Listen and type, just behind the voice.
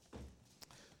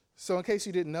So in case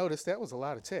you didn't notice, that was a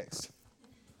lot of text.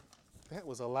 That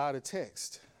was a lot of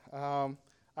text.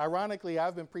 Ironically,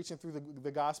 I've been preaching through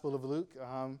the Gospel of Luke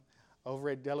over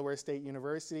at Delaware State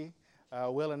University.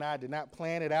 Will and I did not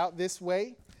plan it out this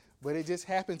way, but it just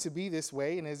happened to be this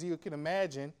way. And as you can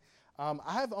imagine,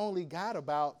 I've only got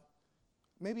about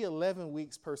maybe 11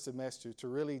 weeks per semester to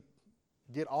really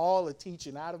get all the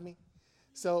teaching out of me.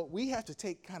 So we have to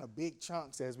take kind of big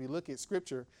chunks as we look at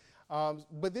Scripture.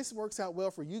 But this works out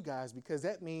well for you guys because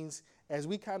that means as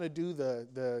we kind of do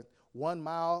the 1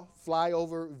 mile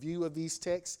flyover view of these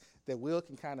texts, that Will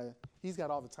can kind of, he's got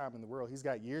all the time in the world. He's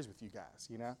got years with you guys,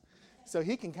 you know. So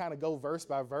he can kind of go verse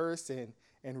by verse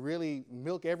and really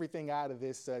milk everything out of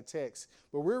this text.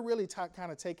 But we're really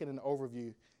kind of taking an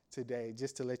overview today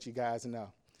just to let you guys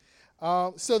know.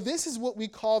 So this is what we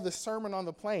call the Sermon on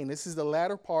the Plain. This is the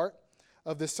latter part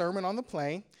of the Sermon on the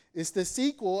Plain. It's the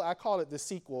sequel. I call it the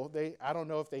sequel. I don't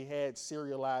know if they had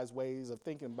serialized ways of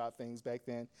thinking about things back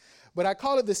then. But I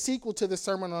call it the sequel to the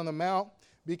Sermon on the Mount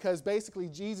because basically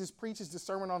Jesus preaches the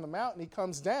Sermon on the Mount and he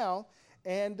comes down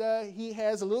and he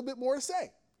has a little bit more to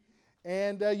say.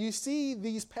 And you see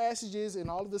these passages in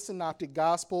all of the synoptic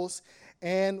gospels.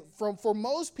 And for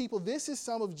most people, this is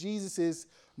some of Jesus's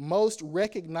most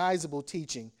recognizable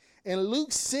teaching. In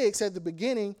Luke 6 at the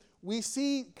beginning, we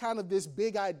see kind of this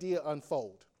big idea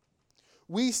unfold.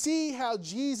 We see how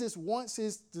Jesus wants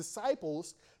his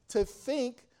disciples to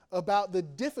think about the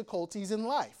difficulties in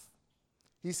life.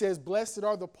 He says, blessed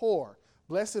are the poor,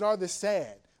 blessed are the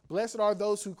sad, blessed are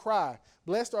those who cry,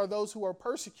 blessed are those who are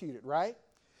persecuted, right?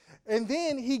 And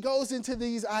then he goes into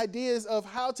these ideas of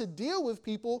how to deal with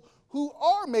people who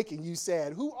are making you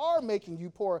sad, who are making you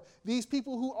poor, these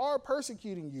people who are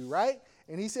persecuting you, right?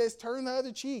 And he says, turn the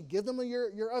other cheek, give them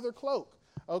your other cloak.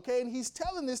 Okay, and he's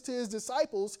telling this to his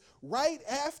disciples right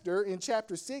after, in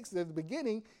chapter 6, at the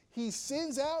beginning, he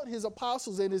sends out his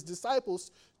apostles and his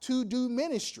disciples to do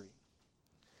ministry.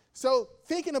 So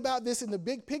thinking about this in the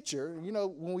big picture, you know,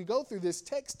 when we go through this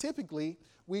text, typically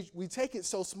we take it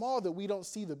so small that we don't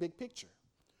see the big picture.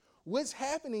 What's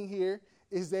happening here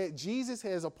is that Jesus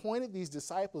has appointed these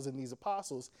disciples and these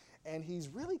apostles, and he's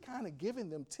really kind of giving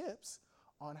them tips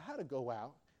on how to go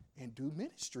out and do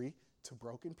ministry to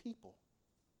broken people.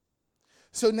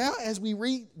 So now as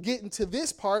we get into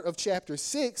this part of chapter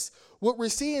 6, what we're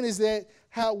seeing is that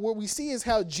what we see is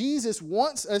how Jesus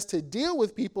wants us to deal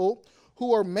with people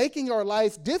who are making our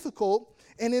life difficult.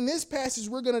 And in this passage,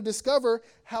 we're going to discover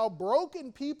how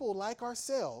broken people like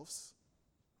ourselves,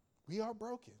 we are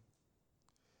broken,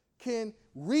 can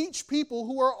reach people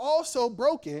who are also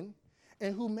broken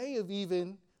and who may have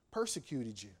even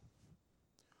persecuted you,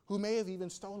 who may have even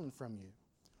stolen from you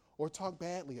or talked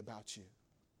badly about you.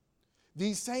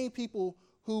 These same people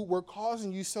who were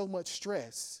causing you so much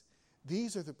stress,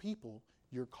 these are the people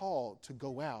you're called to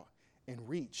go out and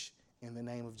reach in the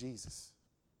name of Jesus.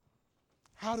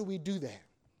 How do we do that?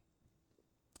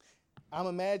 I'm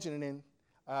imagining,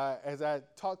 as I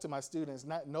talk to my students,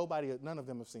 none of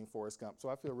them have seen Forrest Gump, so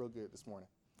I feel real good this morning.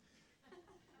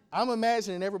 I'm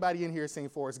imagining everybody in here has seen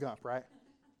Forrest Gump, right?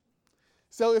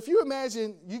 So if you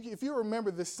imagine, if you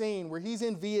remember the scene where he's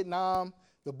in Vietnam,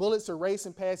 the bullets are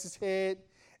racing past his head,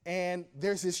 and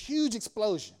there's this huge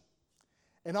explosion.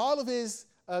 And all of his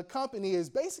company is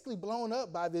basically blown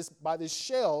up by this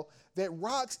shell that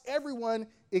rocks everyone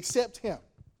except him.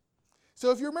 So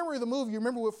if you remember the movie, you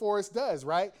remember what Forrest does,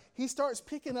 right? He starts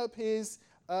picking up his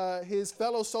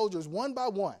fellow soldiers one by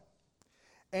one.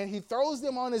 And he throws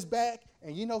them on his back,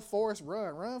 and you know Forrest,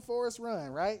 run, Forrest,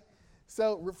 run, right?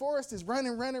 So Forrest is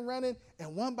running,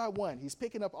 and one by one, he's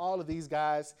picking up all of these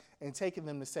guys and taking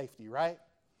them to safety, right?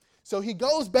 So he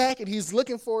goes back and he's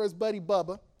looking for his buddy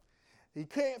Bubba. He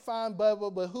can't find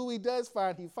Bubba, but who he does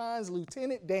find, he finds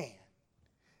Lieutenant Dan.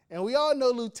 And we all know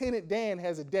Lieutenant Dan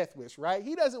has a death wish, right?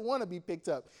 He doesn't want to be picked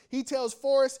up. He tells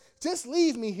Forrest, just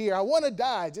leave me here. I want to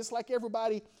die, just like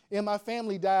everybody in my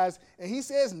family dies. And he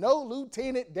says, no,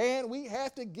 Lieutenant Dan, we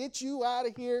have to get you out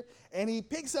of here. And he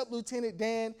picks up Lieutenant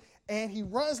Dan, and he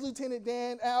runs Lieutenant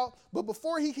Dan out. But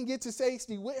before he can get to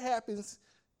safety, what happens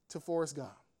to Forrest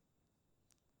Gump?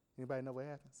 Anybody know what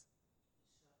happens?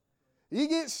 He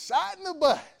gets shot in the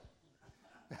butt.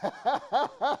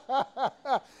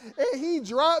 And he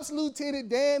drops Lieutenant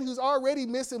Dan, who's already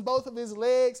missing both of his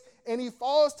legs, and he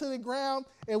falls to the ground.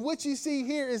 And what you see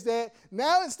here is that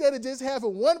now instead of just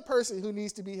having one person who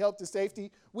needs to be helped to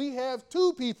safety, we have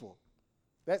two people.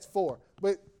 That's four,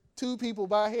 but two people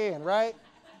by hand, right?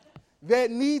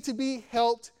 That need to be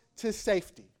helped to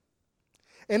safety.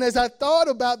 And as I thought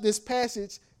about this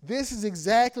passage, This is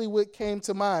exactly what came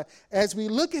to mind. As we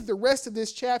look at the rest of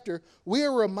this chapter, we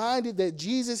are reminded that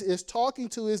Jesus is talking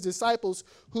to his disciples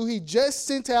who he just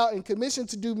sent out and commissioned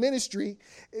to do ministry.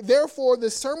 Therefore, the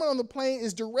Sermon on the Plain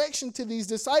is direction to these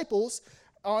disciples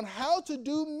on how to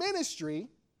do ministry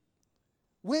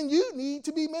when you need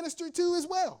to be ministered to as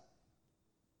well.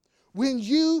 When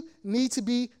you need to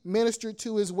be ministered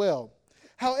to as well.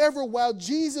 However, while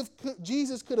Jesus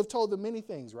could have told them many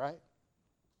things, right?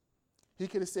 He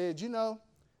could have said,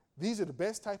 these are the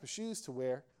best type of shoes to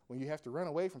wear when you have to run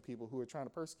away from people who are trying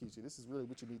to persecute you. This is really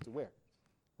what you need to wear,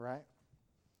 right?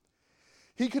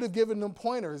 He could have given them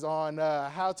pointers on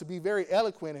how to be very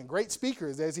eloquent and great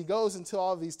speakers as he goes into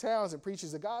all these towns and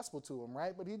preaches the gospel to them,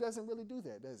 right? But he doesn't really do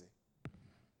that, does he?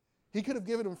 He could have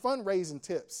given them fundraising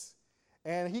tips.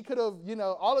 And he could have,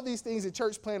 all of these things that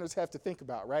church planners have to think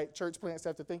about, right? Church planners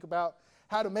have to think about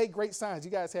how to make great signs. You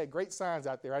guys had great signs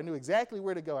out there. I knew exactly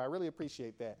where to go. I really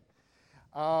appreciate that.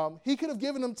 He could have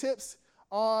given them tips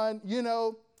on,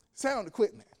 sound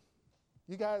equipment.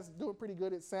 You guys doing pretty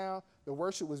good at sound. The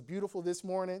worship was beautiful this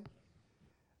morning.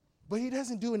 But he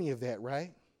doesn't do any of that,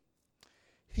 right?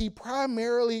 He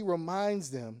primarily reminds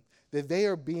them that they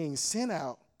are being sent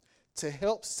out to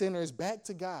help sinners back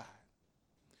to God.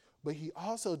 But he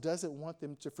also doesn't want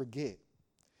them to forget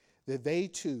that they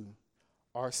too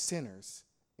are sinners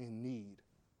in need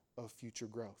of future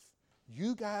growth.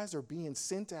 You guys are being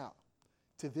sent out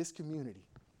to this community.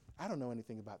 I don't know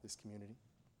anything about this community,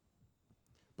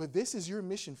 but this is your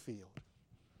mission field.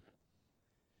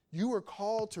 You are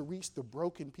called to reach the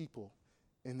broken people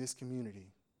in this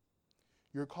community.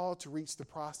 You're called to reach the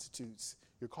prostitutes.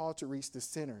 You're called to reach the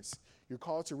sinners. You're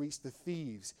called to reach the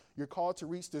thieves. You're called to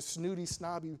reach the snooty,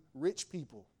 snobby, rich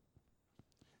people.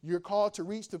 You're called to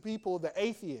reach the people, the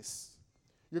atheists.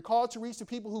 You're called to reach the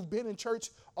people who've been in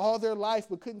church all their life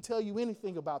but couldn't tell you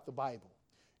anything about the Bible.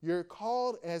 You're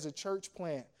called as a church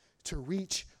plant to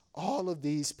reach all of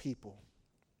these people.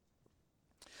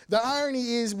 The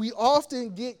irony is we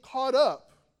often get caught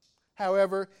up,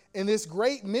 however, in this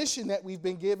great mission that we've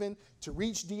been given to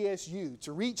reach DSU,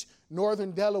 to reach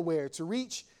Northern Delaware, to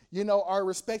reach, our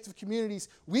respective communities.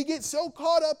 We get so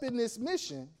caught up in this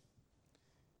mission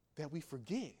that we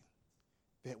forget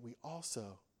that we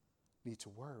also need to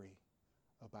worry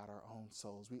about our own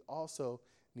souls. We also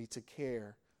need to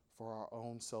care for our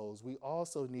own souls. We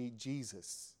also need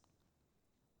Jesus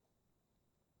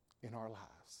in our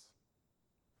lives.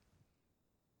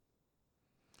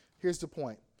 Here's the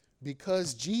point.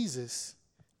 Because Jesus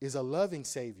is a loving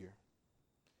Savior,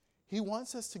 he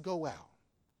wants us to go out,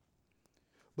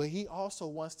 but he also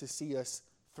wants to see us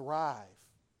thrive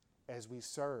as we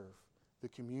serve the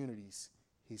communities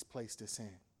he's placed us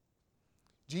in.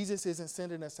 Jesus isn't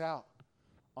sending us out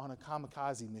on a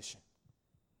kamikaze mission.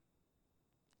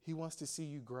 He wants to see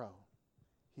you grow.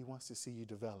 He wants to see you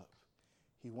develop.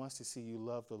 He wants to see you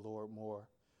love the Lord more,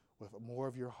 with more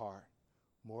of your heart,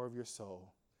 more of your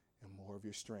soul, and more of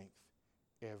your strength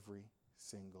every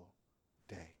single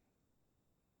day.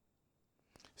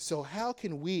 So how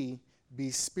can we be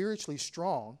spiritually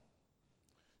strong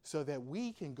so that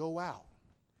we can go out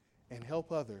and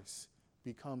help others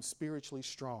become spiritually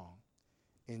strong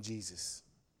in Jesus?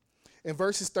 In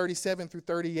verses 37 through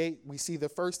 38, we see the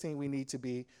first thing we need to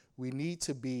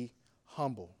be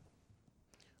humble.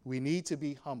 We need to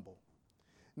be humble.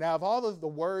 Now, of all of the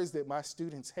words that my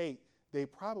students hate, they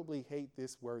probably hate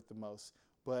this word the most,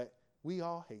 but we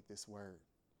all hate this word.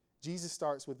 Jesus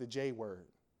starts with the J word,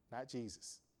 not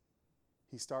Jesus.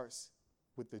 He starts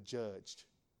with the judged.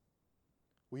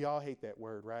 We all hate that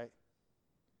word, right?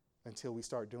 Until we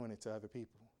start doing it to other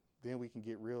people. Then we can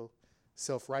get real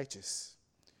self-righteous.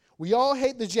 We all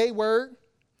hate the J word,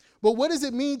 but what does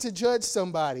it mean to judge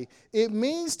somebody? It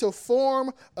means to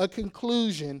form a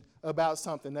conclusion about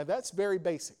something. Now, that's very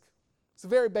basic. It's a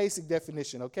very basic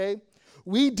definition, okay?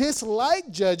 We dislike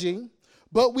judging,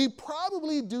 but we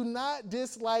probably do not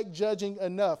dislike judging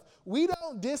enough. We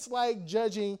don't dislike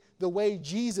judging the way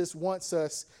Jesus wants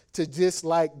us to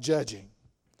dislike judging.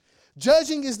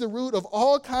 Judging is the root of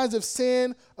all kinds of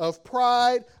sin, of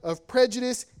pride, of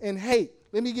prejudice, and hate.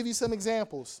 Let me give you some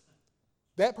examples.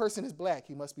 That person is black.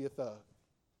 He must be a thug.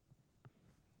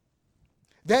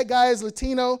 That guy is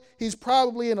Latino. He's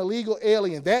probably an illegal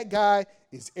alien. That guy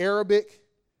is Arabic.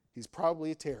 He's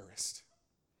probably a terrorist.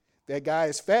 That guy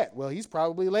is fat. Well, he's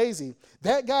probably lazy.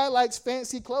 That guy likes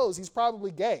fancy clothes. He's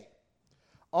probably gay.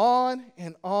 On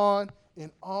and on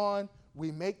and on,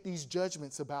 we make these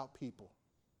judgments about people,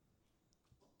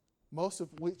 most of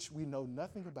which we know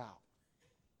nothing about.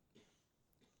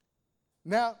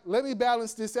 Now, let me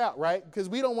balance this out, right? Because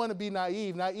we don't want to be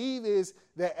naive. Naive is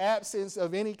the absence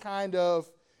of any kind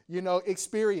of,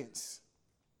 experience.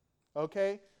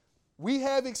 Okay? We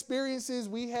have experiences,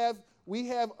 we have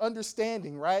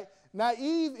understanding, right?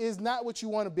 Naive is not what you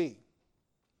want to be.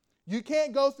 You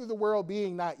can't go through the world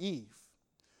being naive,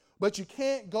 but you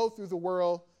can't go through the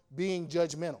world being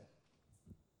judgmental.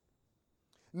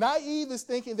 Naive is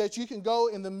thinking that you can go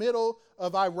in the middle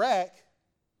of Iraq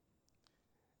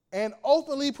and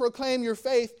openly proclaim your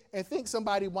faith and think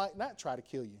somebody might not try to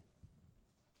kill you.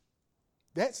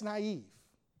 That's naive.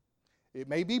 It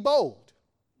may be bold.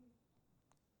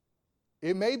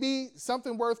 It may be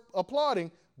something worth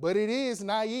applauding, but it is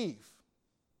naive.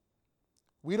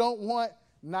 We don't want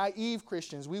naive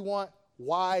Christians. We want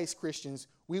wise Christians.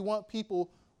 We want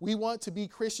to be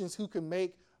Christians who can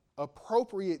make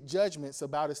appropriate judgments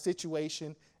about a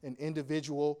situation, an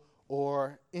individual,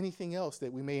 or anything else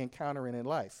that we may encounter in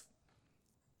life.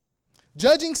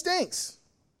 Judging stinks.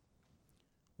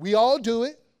 We all do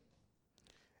it.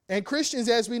 And Christians,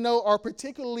 as we know, are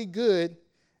particularly good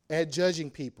at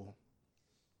judging people.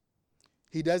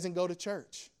 He doesn't go to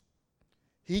church.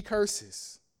 He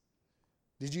curses.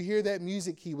 Did you hear that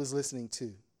music he was listening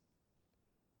to?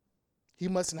 He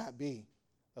must not be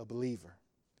a believer.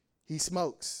 He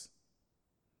smokes.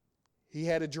 He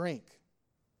had a drink.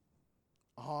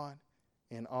 On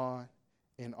and on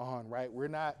and on, right? We're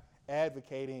not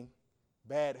advocating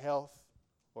bad health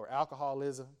or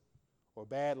alcoholism or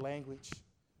bad language.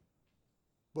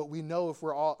 But we know, if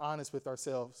we're all honest with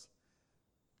ourselves,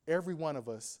 every one of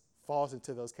us falls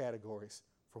into those categories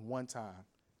from one time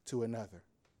to another.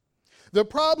 The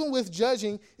problem with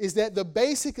judging is that the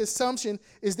basic assumption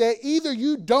is that either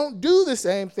you don't do the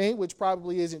same thing, which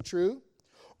probably isn't true,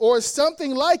 or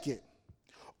something like it,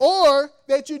 or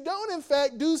that you don't, in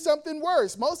fact, do something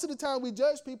worse. Most of the time we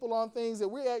judge people on things that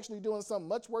we're actually doing something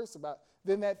much worse about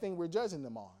than that thing we're judging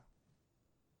them on.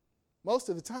 Most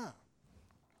of the time.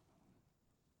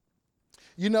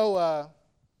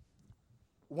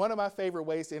 One of my favorite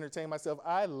ways to entertain myself,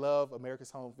 I love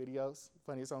America's Home Videos,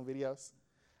 Funniest Home Videos.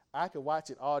 I could watch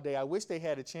it all day. I wish they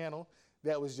had a channel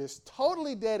that was just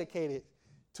totally dedicated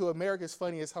to America's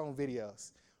Funniest Home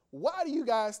Videos. Why do you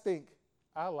guys think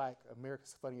I like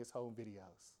America's Funniest Home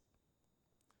Videos?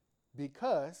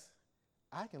 Because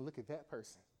I can look at that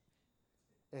person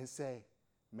and say,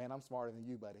 man, I'm smarter than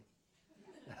you, buddy.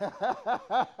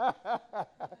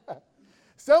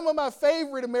 Some of my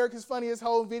favorite America's Funniest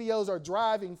Home Videos are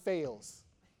driving fails.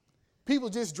 People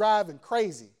just driving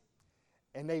crazy,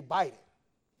 and they bite it.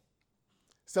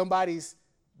 Somebody's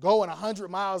going 100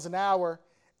 miles an hour,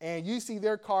 and you see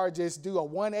their car just do a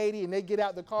 180, and they get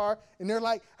out the car, and they're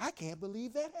like, I can't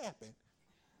believe that happened.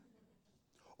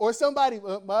 Or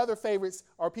my other favorites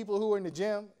are people who are in the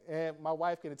gym, and my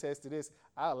wife can attest to this.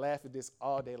 I laugh at this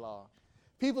all day long.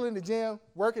 People in the gym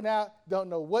working out don't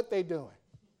know what they're doing.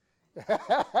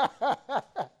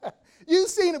 You've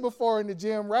seen it before in the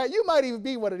gym, right? You might even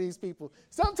be one of these people.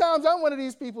 Sometimes I'm one of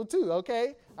these people too,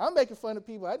 okay? I'm making fun of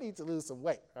people. I need to lose some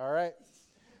weight, all right?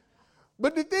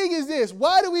 But the thing is this,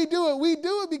 why do we do it? We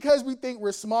do it because we think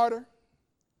we're smarter,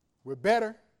 we're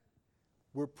better,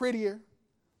 we're prettier,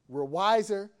 we're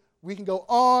wiser. We can go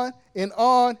on and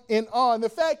on and on. The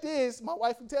fact is, my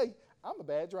wife can tell you, I'm a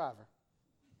bad driver.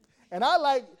 And I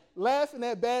like laughing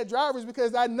at bad drivers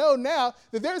because I know now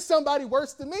that there's somebody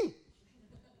worse than me.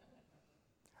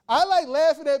 I like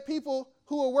laughing at people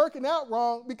who are working out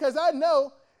wrong because I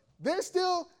know they're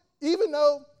still, even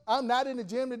though I'm not in the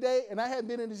gym today and I haven't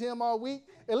been in the gym all week,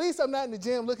 at least I'm not in the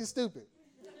gym looking stupid.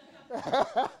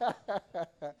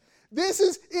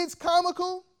 It's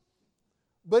comical,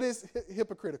 but it's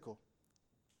hypocritical.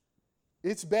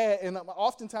 It's bad, and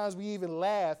oftentimes we even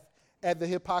laugh at the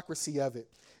hypocrisy of it.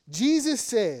 Jesus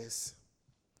says,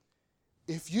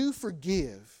 if you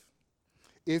forgive,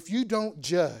 if you don't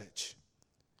judge,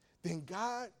 then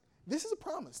God, this is a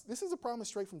promise. This is a promise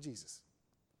straight from Jesus.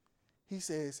 He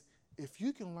says, if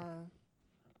you can learn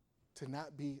to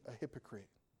not be a hypocrite,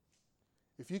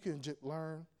 if you can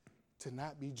learn to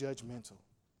not be judgmental,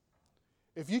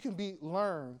 if you can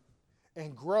learn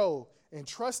and grow and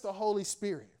trust the Holy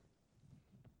Spirit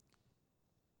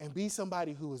and be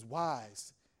somebody who is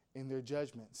wise in their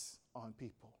judgments on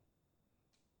people,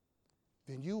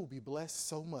 then you will be blessed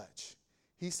so much.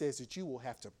 He says that you will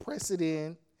have to press it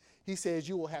in. He says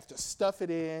you will have to stuff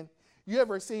it in. You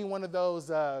ever seen one of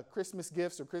those Christmas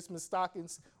gifts or Christmas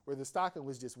stockings where the stocking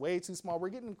was just way too small? We're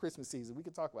getting in Christmas season. We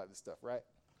can talk about this stuff, right?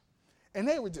 And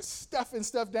they were just stuffing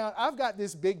stuff down. I've got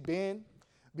this big bin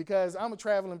because I'm a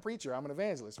traveling preacher. I'm an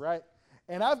evangelist, right?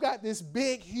 And I've got this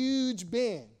big, huge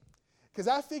bin because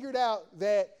I figured out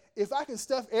that if I can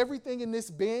stuff everything in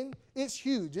this bin, it's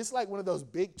huge. It's like one of those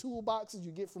big toolboxes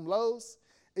you get from Lowe's.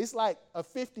 It's like a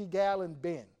 50-gallon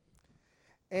bin.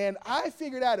 And I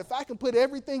figured out if I can put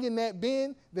everything in that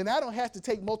bin, then I don't have to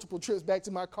take multiple trips back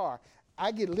to my car.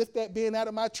 I get to lift that bin out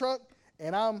of my truck,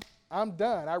 and I'm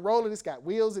done. I roll it. It's got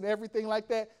wheels and everything like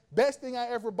that. Best thing I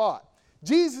ever bought.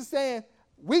 Jesus is saying,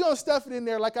 we're going to stuff it in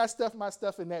there like I stuffed my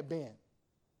stuff in that bin.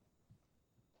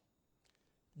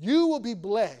 You will be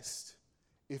blessed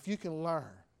if you can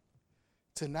learn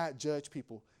to not judge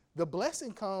people. The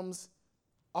blessing comes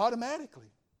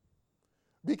automatically.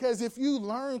 Because if you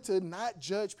learn to not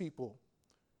judge people,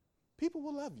 people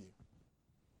will love you.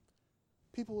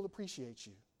 People will appreciate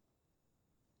you.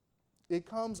 It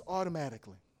comes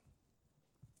automatically.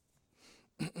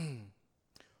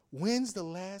 When's the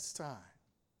last time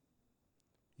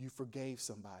you forgave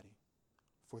somebody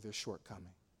for their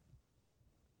shortcoming?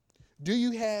 Do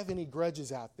you have any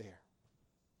grudges out there?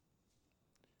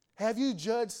 Have you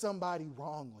judged somebody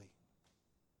wrongly?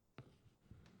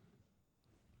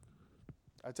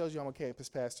 I told you I'm a campus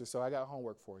pastor, so I got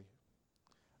homework for you.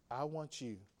 I want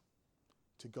you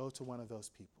to go to one of those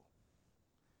people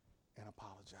and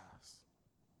apologize.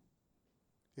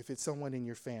 If it's someone in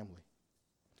your family,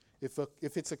 if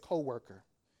it's a coworker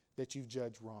that you've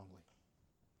judged wrongly,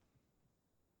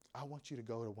 I want you to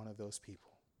go to one of those people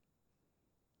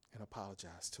and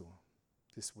apologize to them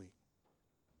this week.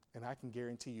 And I can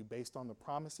guarantee you, based on the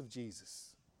promise of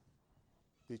Jesus,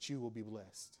 that you will be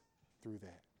blessed through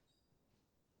that.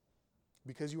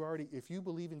 Because if you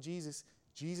believe in Jesus,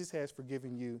 Jesus has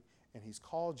forgiven you, and he's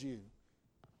called you,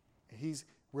 and he's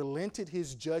relented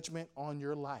his judgment on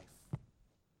your life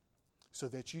so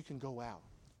that you can go out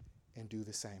and do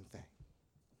the same thing.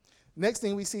 Next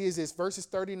thing we see is this, verses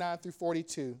 39 through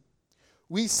 42.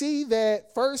 We see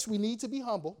that first we need to be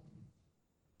humble,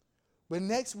 but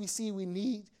next we see we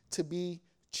need to be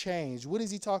changed. What is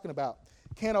he talking about?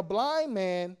 Can a blind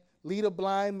man lead a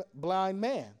blind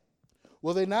man?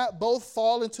 Will they not both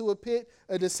fall into a pit?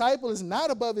 A disciple is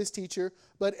not above his teacher,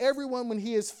 but everyone, when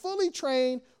he is fully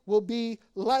trained, will be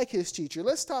like his teacher.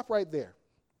 Let's stop right there.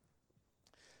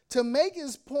 To make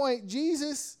his point,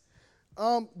 Jesus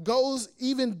goes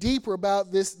even deeper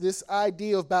about this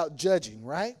idea about judging,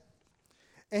 right?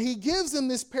 And he gives them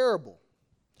this parable.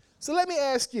 So let me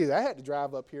ask you, I had to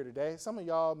drive up here today. Some of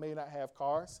y'all may not have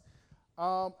cars.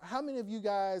 How many of you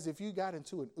guys, if you got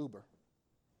into an Uber,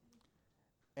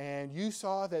 and you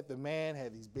saw that the man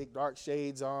had these big dark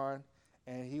shades on,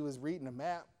 and he was reading a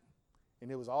map, and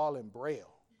it was all in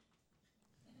Braille,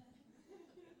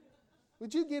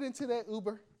 would you get into that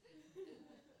Uber?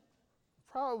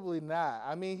 Probably not.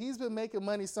 I mean, he's been making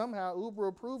money somehow. Uber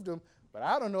approved him, but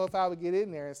I don't know if I would get in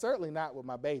there, and certainly not with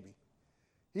my baby.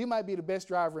 He might be the best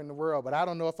driver in the world, but I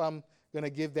don't know if I'm going to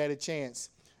give that a chance.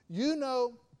 You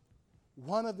know,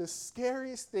 one of the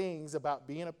scariest things about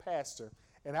being a pastor,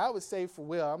 and I would say for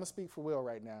Will, I'm going to speak for Will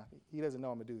right now. He doesn't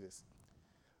know I'm going to do this.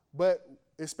 But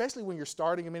especially when you're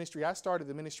starting a ministry, I started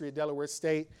the ministry at Delaware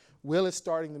State. Will is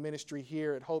starting the ministry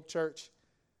here at Hope Church.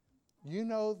 You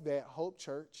know that Hope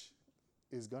Church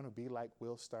is going to be like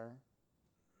Will Stern.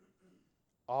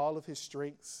 All of his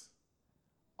strengths,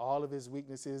 all of his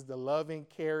weaknesses, the loving,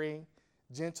 caring,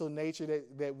 gentle nature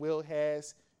that Will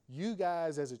has, you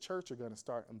guys as a church are going to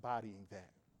start embodying that.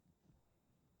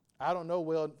 I don't know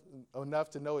Will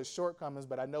enough to know his shortcomings,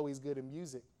 but I know he's good in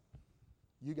music.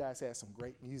 You guys had some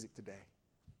great music today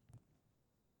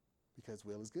because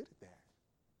Will is good at that.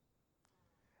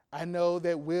 I know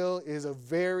that Will is a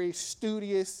very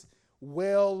studious,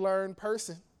 well-learned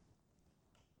person.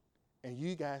 And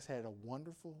you guys had a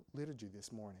wonderful liturgy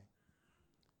this morning.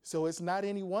 So it's not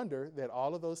any wonder that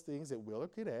all of those things that Will are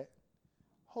good at,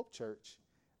 Hope Church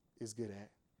is good at.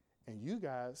 And you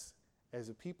guys, as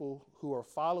a people who are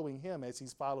following him as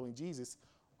he's following Jesus,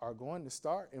 are going to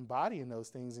start embodying those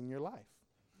things in your life.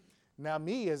 Now,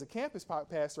 me as a campus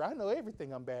pastor, I know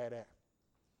everything I'm bad at.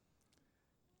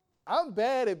 I'm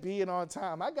bad at being on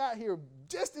time. I got here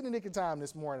just in the nick of time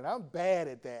this morning. I'm bad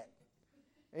at that.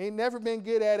 Ain't never been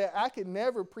good at it. I could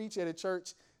never preach at a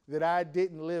church that I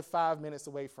didn't live 5 minutes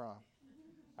away from.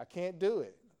 I can't do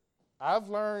it. I've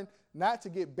learned not to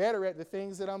get better at the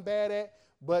things that I'm bad at,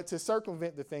 but to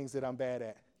circumvent the things that I'm bad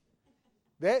at.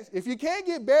 If you can't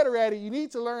get better at it, you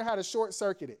need to learn how to short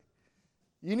circuit it.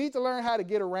 You need to learn how to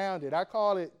get around it. I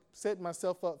call it setting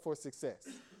myself up for success.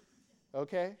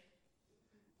 Okay?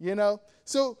 You know?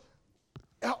 So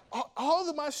all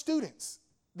of my students,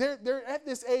 they're at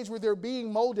this age where they're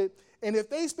being molded, and if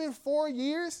they spend 4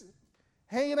 years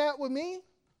hanging out with me,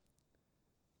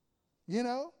 you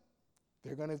know,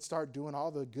 they're going to start doing all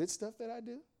the good stuff that I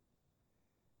do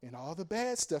and all the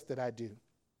bad stuff that I do.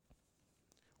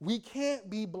 We can't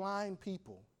be blind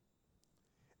people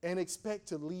and expect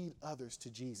to lead others to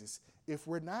Jesus. If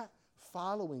we're not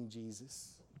following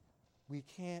Jesus, we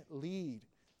can't lead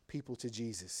people to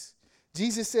Jesus.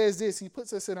 Jesus says this, he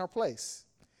puts us in our place.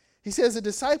 He says a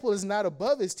disciple is not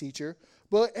above his teacher,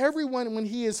 but everyone, when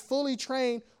he is fully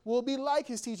trained, will be like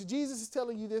his teacher. Jesus is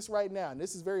telling you this right now, and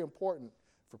this is very important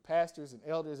for pastors and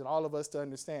elders and all of us to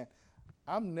understand.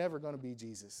 I'm never going to be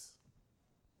Jesus.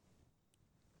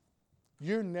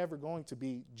 You're never going to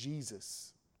be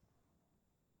Jesus.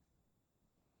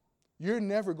 You're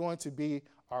never going to be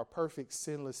our perfect,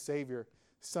 sinless Savior,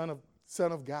 Son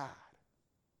of God.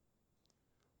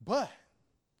 But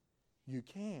you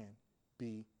can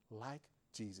be like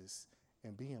Jesus,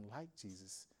 and being like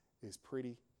Jesus is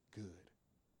pretty good.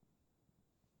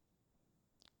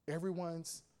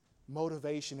 Everyone's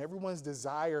motivation, everyone's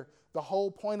desire, the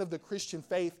whole point of the Christian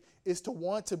faith is to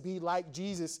want to be like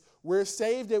Jesus. We're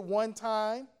saved at one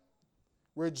time.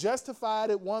 We're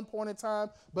justified at one point in time.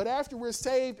 But after we're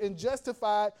saved and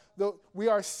justified, we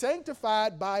are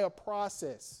sanctified by a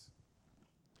process.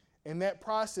 And that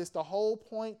process, the whole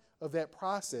point of that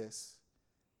process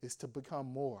is to become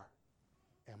more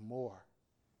and more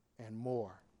and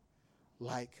more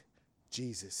like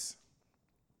Jesus.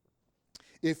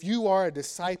 If you are a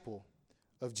disciple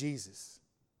of Jesus,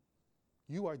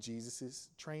 you are Jesus'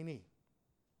 trainee.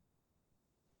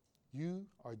 You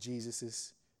are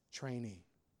Jesus' trainee.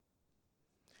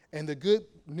 And the good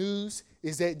news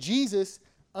is that Jesus,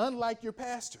 unlike your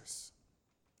pastors,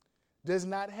 does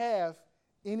not have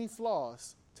any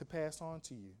flaws to pass on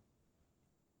to you.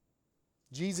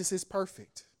 Jesus is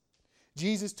perfect.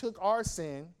 Jesus took our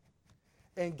sin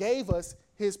and gave us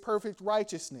his perfect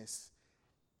righteousness.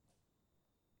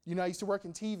 You know, I used to work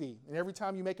in TV, and every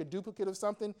time you make a duplicate of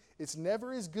something, it's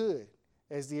never as good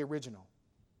as the original.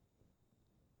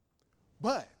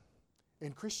 But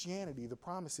in Christianity, the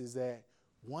promise is that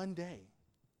one day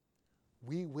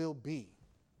we won't be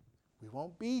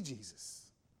Jesus,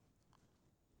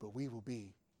 but we will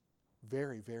be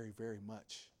very, very, very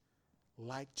much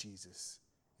like Jesus,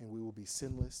 and we will be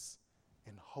sinless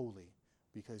and holy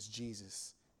because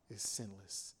Jesus is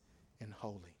sinless and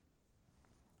holy.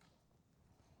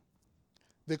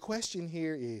 The question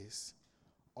here is,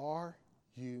 are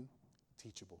you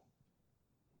teachable?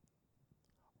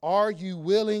 Are you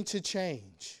willing to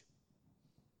change?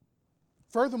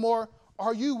 Furthermore,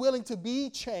 are you willing to be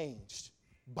changed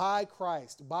by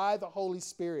Christ, by the Holy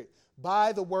Spirit,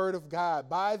 by the Word of God,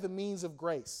 by the means of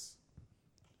grace?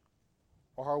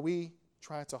 Or are we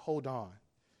trying to hold on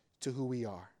to who we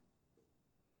are?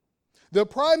 The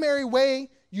primary way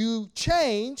you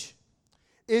change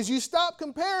is you stop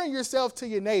comparing yourself to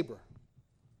your neighbor.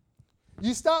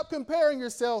 You stop comparing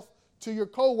yourself to your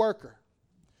coworker.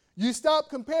 You stop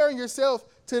comparing yourself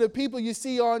to the people you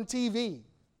see on TV,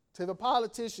 to the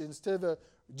politicians, to the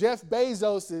Jeff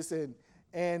Bezoses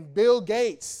and Bill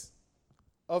Gates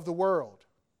of the world.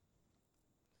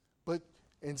 But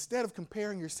instead of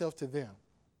comparing yourself to them,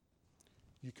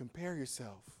 you compare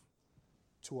yourself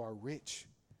to our rich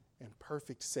and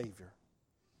perfect Savior,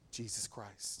 Jesus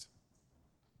Christ.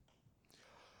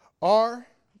 Are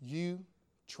you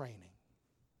training?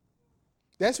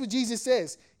 That's what Jesus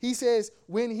says. He says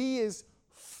when he is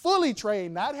fully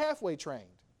trained, not halfway trained,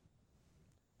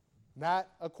 not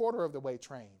a quarter of the way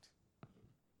trained,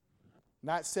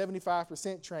 not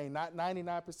 75% trained, not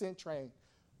 99% trained,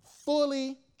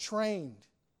 fully trained.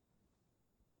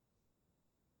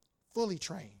 Fully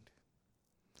trained.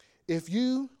 If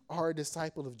you are a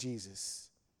disciple of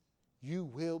Jesus, you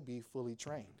will be fully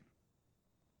trained.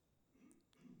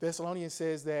 Thessalonians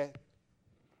says that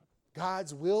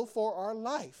God's will for our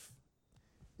life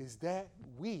is that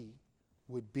we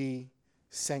would be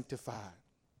sanctified.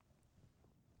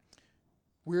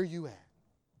 Where are you at?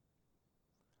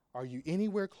 Are you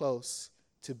anywhere close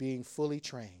to being fully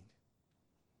trained?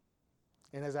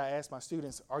 And as I ask my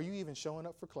students, are you even showing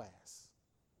up for class?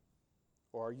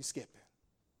 Or are you skipping?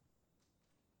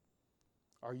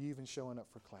 Are you even showing up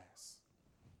for class?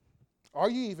 Are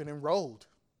you even enrolled?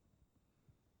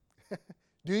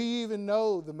 Do you even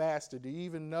know the master? Do you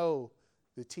even know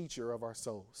the teacher of our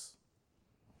souls?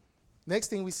 Next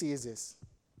thing we see is this.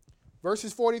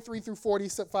 Verses 43 through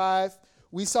 45,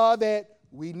 we saw that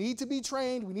we need to be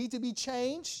trained, we need to be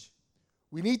changed,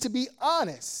 we need to be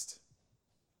honest.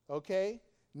 Okay?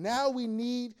 Now we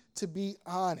need to be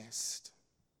honest.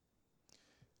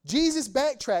 Jesus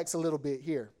backtracks a little bit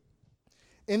here.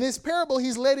 In this parable,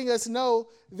 he's letting us know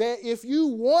that if you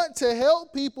want to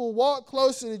help people walk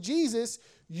closer to Jesus,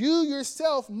 you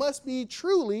yourself must be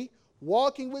truly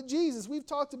walking with Jesus. We've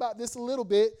talked about this a little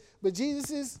bit, but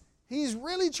he's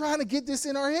really trying to get this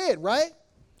in our head, right?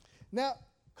 Now,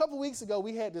 A couple weeks ago,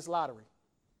 we had this lottery.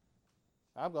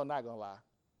 I'm not going to lie.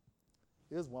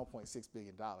 It was $1.6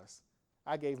 billion.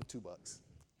 I gave him $2.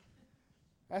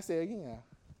 I said, yeah,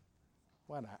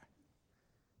 why not?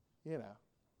 You know,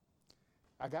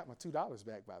 I got my $2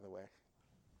 back, by the way.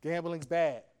 Gambling's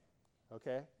bad,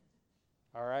 okay?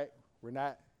 All right? We're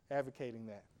not advocating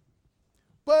that.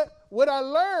 But what I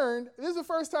learned, this is the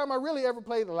first time I really ever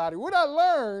played the lottery. What I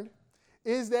learned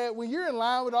is that when you're in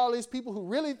line with all these people who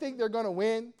really think they're going to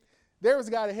win, there was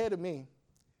a guy ahead of me.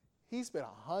 He spent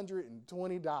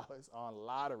 $120 on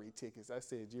lottery tickets. I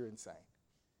said, you're insane.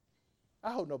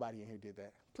 I hope nobody in here did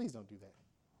that. Please don't do that.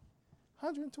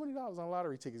 $120 on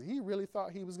lottery tickets. He really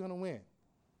thought he was going to win.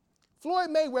 Floyd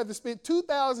Mayweather spent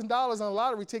 $2,000 on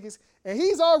lottery tickets, and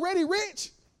he's already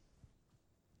rich.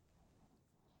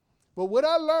 But what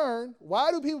I learned,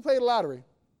 why do people play the lottery?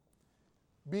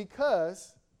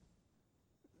 Because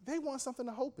they want something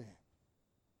to hope in.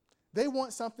 They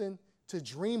want something to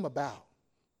dream about.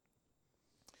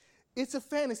 It's a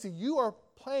fantasy. You are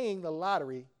playing the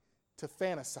lottery to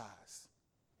fantasize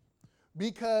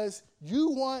because you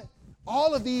want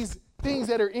all of these things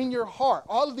that are in your heart,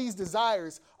 all of these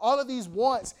desires, all of these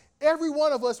wants. Every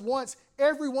one of us wants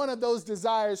every one of those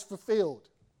desires fulfilled.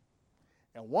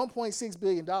 And $1.6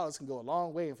 billion can go a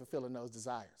long way in fulfilling those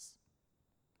desires.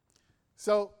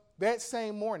 So that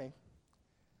same morning,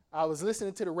 I was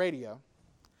listening to the radio,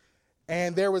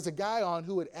 and there was a guy on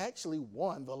who had actually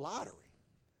won the lottery.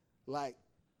 Like,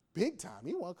 big time.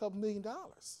 He won a couple $1 million.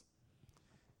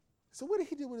 So what did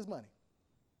he do with his money?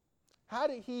 How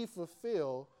did he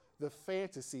fulfill the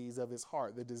fantasies of his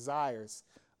heart, the desires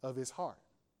of his heart?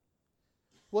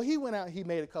 Well, he went out and he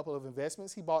made a couple of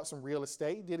investments. He bought some real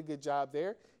estate, did a good job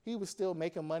there. He was still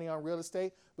making money on real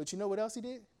estate. But you know what else he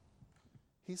did?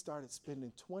 He started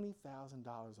spending $20,000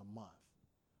 a month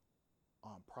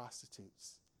on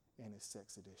prostitutes and his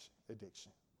sex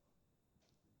addiction.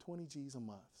 20 G's a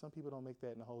month. Some people don't make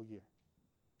that in a whole year.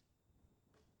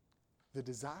 The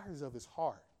desires of his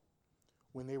heart,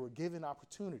 when they were given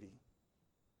opportunity,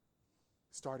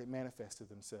 started manifesting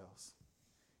themselves.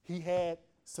 He had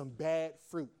some bad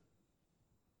fruit.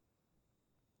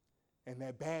 And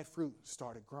that bad fruit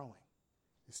started growing.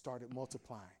 It started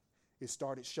multiplying. It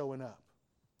started showing up.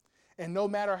 And no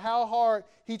matter how hard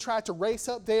he tried to race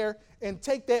up there and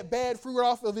take that bad fruit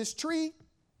off of his tree,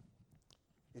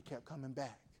 it kept coming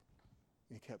back.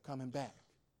 It kept coming back.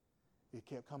 It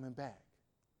kept coming back.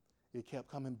 It kept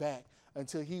coming back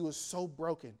until he was so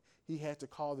broken, he had to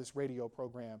call this radio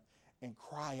program and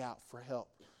cry out for help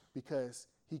because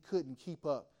he couldn't keep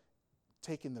up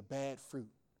taking the bad fruit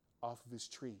off of his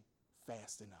tree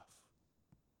fast enough.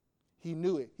 He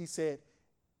knew it. He said,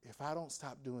 if I don't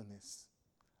stop doing this,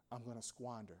 I'm going to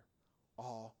squander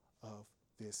all of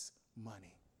this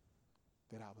money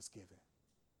that I was given.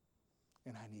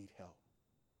 And I need help.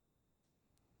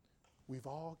 We've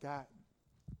all got,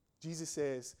 Jesus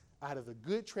says, out of the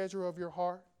good treasure of your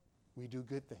heart, we do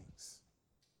good things.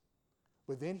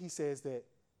 But then he says that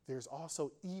there's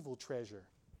also evil treasure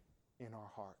in our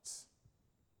hearts.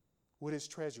 What is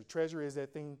treasure? Treasure is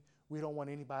that thing we don't want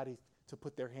anybody to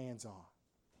put their hands on.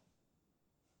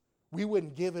 We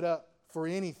wouldn't give it up for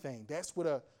anything. That's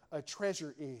what a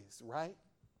treasure is, right?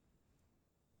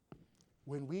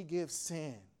 When we give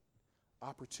sin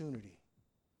opportunity,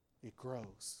 it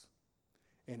grows.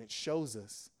 And it shows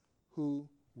us who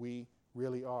we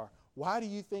really are. Why do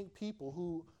you think people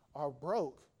who are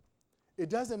broke, it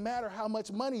doesn't matter how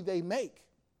much money they make?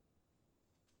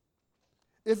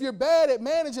 If you're bad at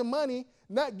managing money,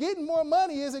 not getting more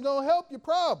money isn't going to help your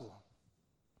problem.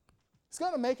 It's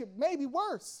going to make it maybe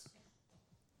worse.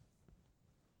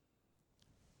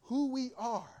 Who we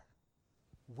are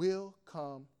will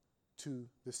come to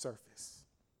the surface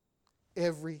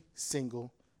every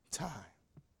single time.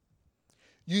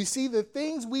 You see, the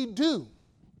things we do,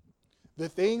 the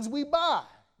things we buy,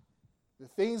 the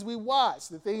things we watch,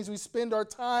 the things we spend our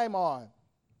time on,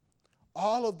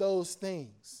 all of those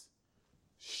things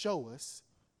show us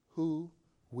who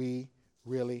we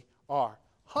really are.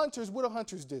 Hunters, what do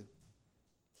hunters do?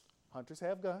 Hunters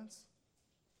have guns.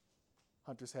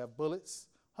 Hunters have bullets.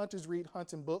 Hunters read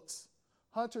hunting books.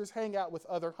 Hunters hang out with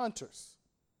other hunters.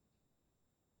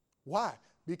 Why?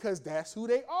 Because that's who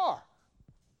they are.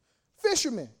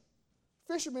 Fishermen.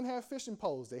 Fishermen have fishing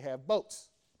poles. They have boats.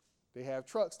 They have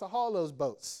trucks to haul those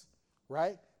boats,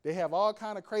 right? They have all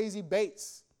kind of crazy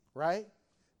baits, right?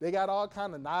 They got all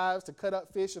kind of knives to cut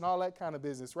up fish and all that kind of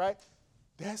business, right?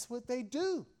 That's what they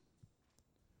do.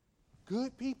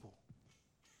 Good people.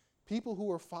 People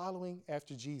who are following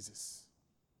after Jesus.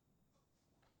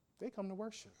 They come to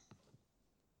worship.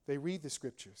 They read the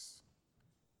scriptures.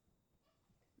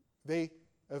 They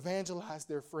evangelize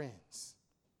their friends.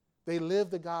 They live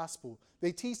the gospel.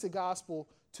 They teach the gospel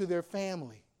to their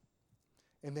family.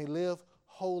 And they live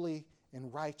holy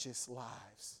and righteous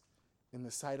lives in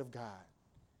the sight of God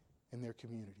in their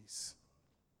communities.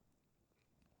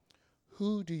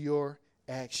 Who do your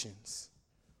actions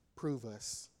prove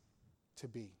us to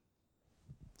be?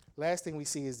 Last thing we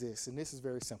see is this, and this is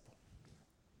very simple.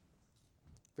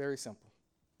 Very simple.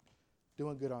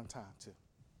 Doing good on time, too.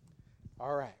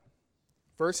 All right.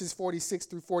 Verses 46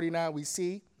 through 49,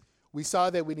 we saw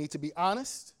that we need to be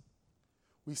honest.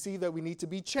 We see that we need to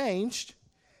be changed.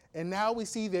 And now we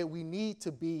see that we need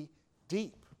to be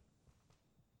deep.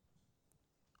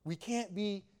 We can't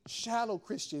be shallow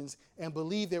Christians and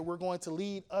believe that we're going to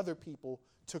lead other people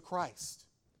to Christ.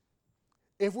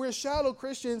 If we're shallow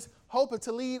Christians hoping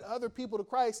to lead other people to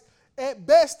Christ, at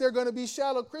best they're going to be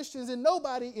shallow Christians, and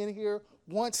nobody in here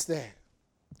wants that.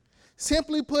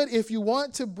 Simply put, if you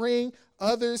want to bring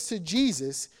others to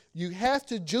Jesus, you have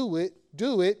to do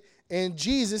it in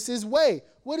Jesus' way.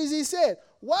 What has he said?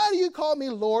 Why do you call me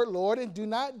Lord, Lord, and do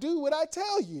not do what I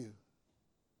tell you?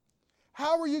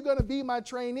 How are you going to be my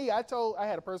trainee? I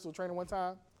had a personal trainer one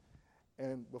time,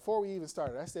 and before we even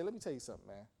started, I said, let me tell you something,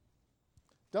 man.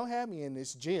 Don't have me in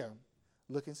this gym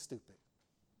looking stupid.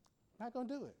 I'm not going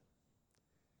to do it.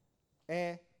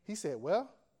 And he said,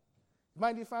 well, you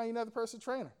might need to find you another personal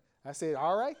trainer. I said,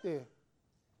 all right then.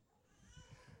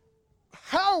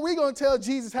 How are we going to tell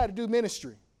Jesus how to do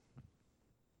ministry?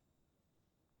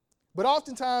 But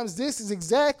oftentimes, this is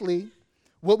exactly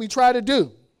what we try to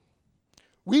do.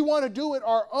 We want to do it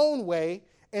our own way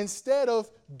instead of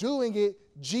doing it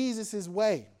Jesus'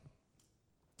 way.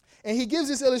 And he gives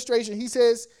this illustration. He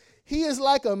says, he is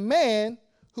like a man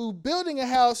who building a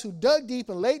house, who dug deep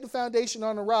and laid the foundation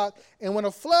on a rock. And when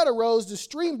a flood arose, the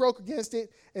stream broke against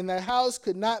it, and the house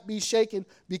could not be shaken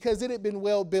because it had been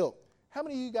well built. How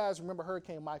many of you guys remember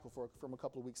Hurricane Michael from a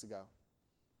couple of weeks ago?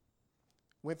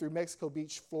 Went through Mexico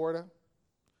Beach, Florida.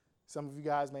 Some of you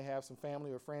guys may have some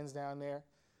family or friends down there.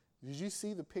 Did you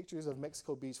see the pictures of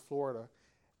Mexico Beach, Florida,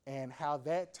 and how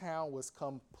that town was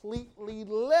completely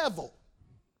leveled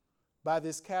by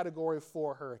this Category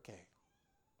 4 hurricane?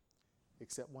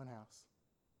 Except one house.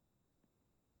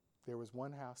 There was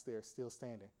one house there still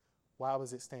standing. Why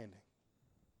was it standing?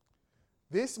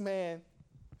 This man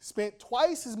spent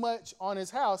twice as much on his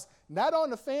house, not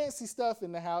on the fancy stuff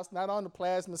in the house, not on the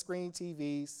plasma screen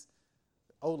TVs,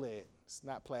 OLED, it's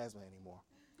not plasma anymore.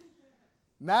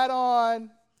 Not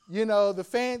on, the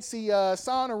fancy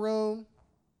sauna room,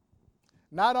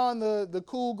 not on the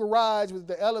cool garage with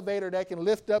the elevator that can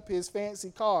lift up his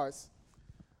fancy cars.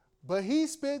 But he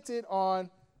spent it on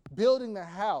building the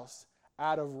house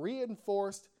out of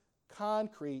reinforced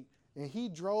concrete, and he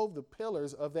drove the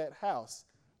pillars of that house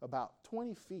about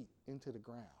 20 feet into the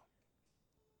ground.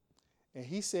 And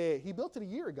he said, he built it a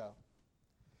year ago.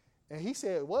 And he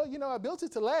said, well, I built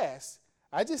it to last.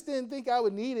 I just didn't think I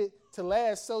would need it to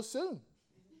last so soon.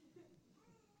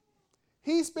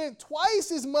 He spent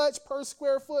twice as much per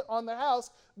square foot on the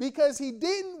house because he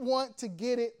didn't want to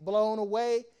get it blown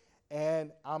away.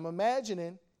 And I'm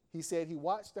imagining, he said he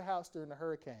watched the house during the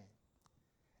hurricane.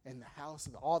 And the house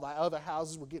and all the other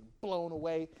houses were getting blown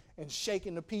away and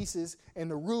shaken to pieces, and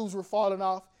the roofs were falling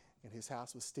off, and his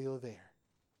house was still there.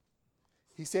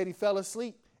 He said he fell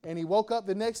asleep, and he woke up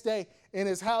the next day, and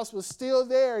his house was still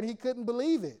there, and he couldn't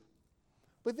believe it.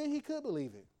 But then he could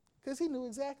believe it, because he knew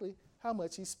exactly how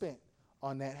much he spent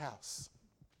on that house.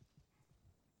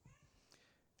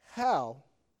 How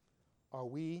are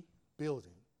we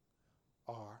building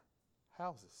our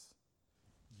houses?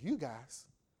 You guys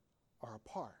are a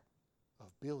part of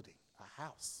building a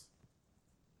house.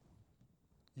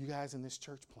 You guys in this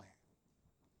church plant,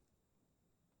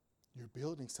 you're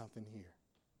building something here.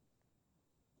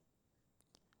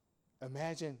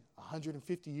 Imagine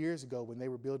 150 years ago when they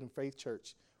were building Faith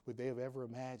Church, would they have ever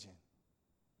imagined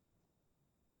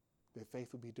that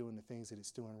Faith would be doing the things that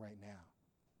it's doing right now?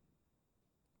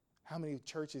 How many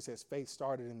churches has Faith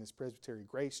started in this Presbytery?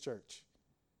 Grace Church.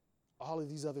 All of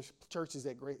these other churches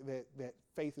that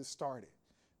Faith has started.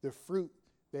 The fruit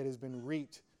that has been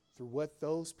reaped through what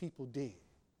those people did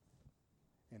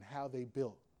and how they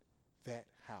built that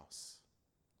house.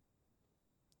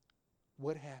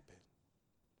 What happened?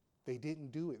 They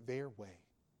didn't do it their way.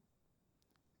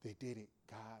 They did it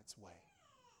God's way.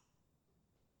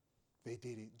 They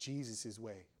did it Jesus'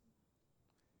 way.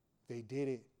 They did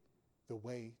it the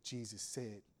way Jesus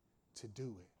said to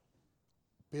do it.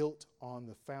 Built on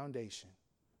the foundation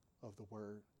of the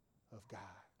Word of God.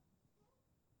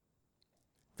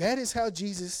 That is how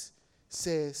Jesus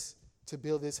says to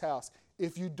build this house.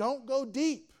 If you don't go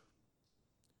deep,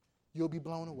 you'll be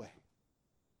blown away.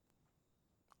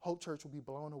 Hope Church will be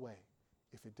blown away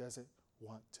if it doesn't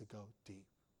want to go deep.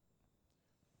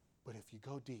 But if you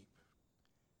go deep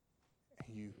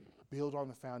and you build on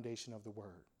the foundation of the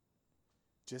Word,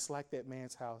 just like that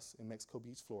man's house in Mexico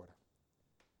Beach, Florida,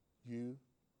 you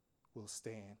will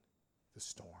stand the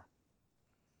storm.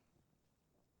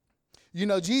 You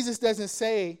know, Jesus doesn't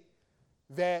say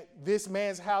that this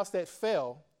man's house that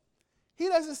fell, he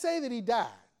doesn't say that he died.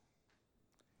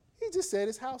 He just said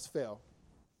his house fell,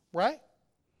 right?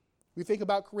 We think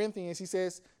about Corinthians. He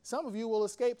says, some of you will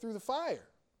escape through the fire,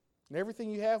 and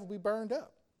everything you have will be burned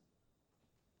up.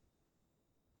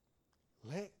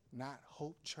 Let not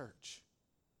Hope Church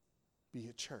be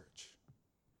a church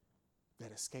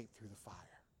that escaped through the fire.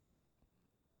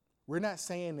 We're not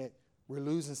saying that we're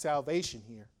losing salvation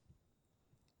here,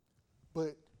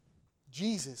 but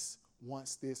Jesus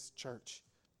wants this church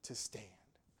to stand.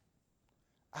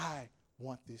 I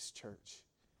want this church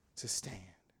to stand.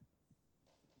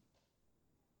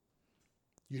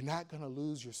 You're not going to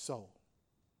lose your soul,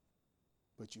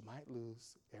 but you might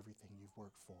lose everything you've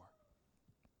worked for.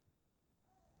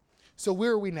 So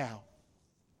where are we now?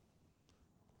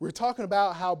 We're talking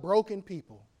about how broken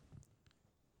people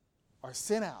are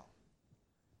sent out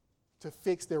to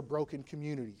fix their broken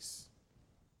communities.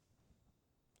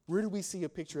 Where do we see a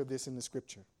picture of this in the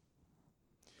scripture?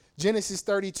 Genesis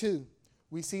 32,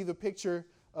 we see the picture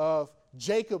of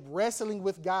Jacob wrestling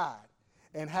with God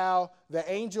and how the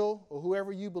angel, or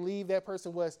whoever you believe that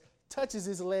person was, touches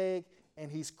his leg and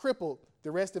he's crippled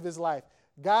the rest of his life.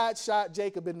 God shot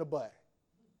Jacob in the butt,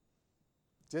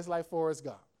 just like Forrest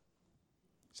Gump.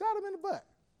 Shot him in the butt.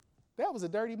 That was a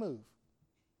dirty move.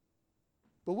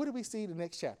 But what do we see in the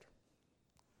next chapter?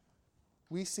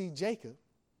 We see Jacob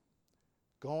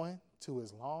going to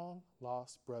his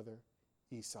long-lost brother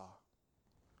Esau,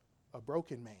 a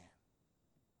broken man,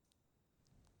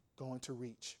 going to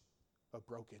reach a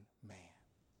broken man.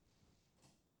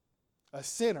 A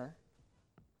sinner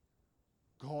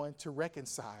going to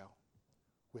reconcile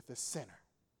with a sinner.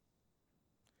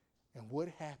 And what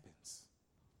happens?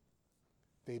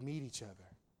 They meet each other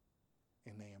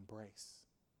and they embrace.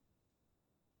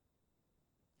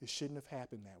 It shouldn't have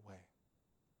happened that way.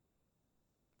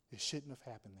 It shouldn't have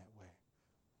happened that way.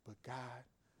 But God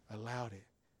allowed it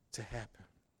to happen.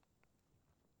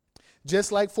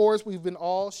 Just like Forrest, we've been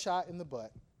all shot in the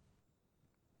butt.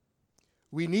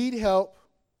 We need help,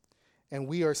 and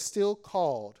we are still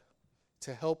called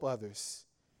to help others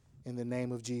in the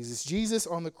name of Jesus. Jesus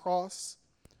on the cross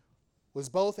was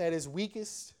both at his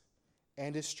weakest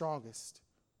and his strongest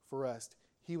for us.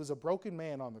 He was a broken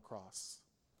man on the cross,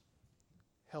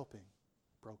 helping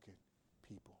broken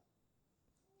people.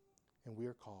 And we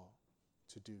are called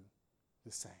to do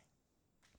the same.